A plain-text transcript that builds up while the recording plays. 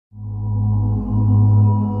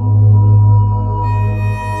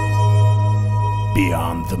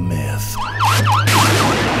death.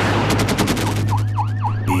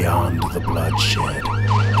 Beyond the bloodshed.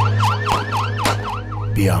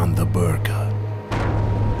 Beyond the burka.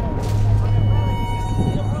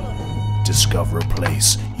 Discover a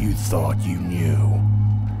place you thought you knew.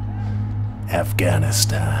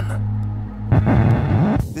 Afghanistan.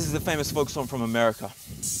 This is a famous folk song from America.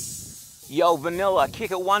 Yo, Vanilla,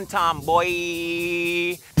 kick it one time,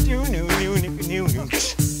 boy.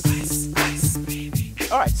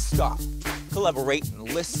 All right, stop. Collaborate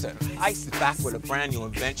and listen. Ice is back with a brand new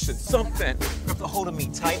invention. Something grip the hold of me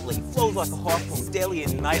tightly. Flows like a harpoon daily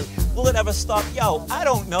and nightly. Will it ever stop? Yo, I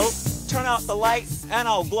don't know. Turn out the light and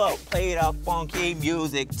I'll glow. Play it out funky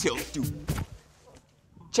music till do.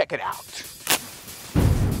 Check it out.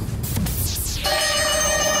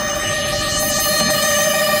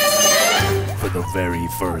 For the very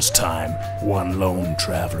first time, one lone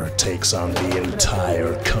traveler takes on the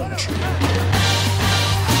entire country.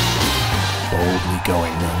 Boldly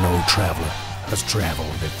going where no traveler has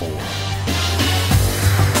traveled before.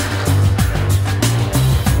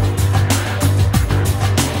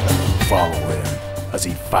 Follow him as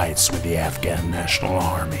he fights with the Afghan National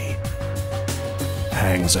Army.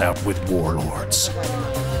 Hangs out with warlords.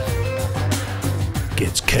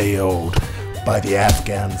 Gets KO'd by the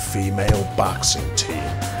Afghan female boxing team.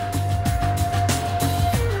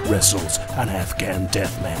 Wrestles an Afghan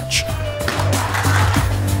deathmatch.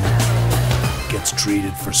 Gets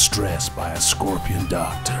treated for stress by a scorpion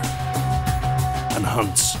doctor. And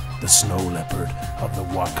hunts the snow leopard of the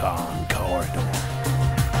Afghan corridor.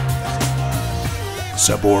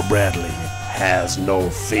 Sabour Bradley has no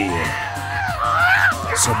fear.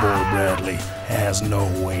 Sabour Bradley has no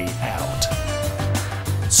way out.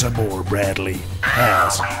 Sabour Bradley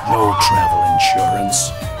has no travel insurance.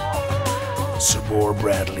 Sabour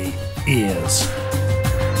Bradley is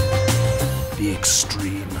the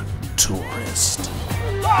extreme tourist.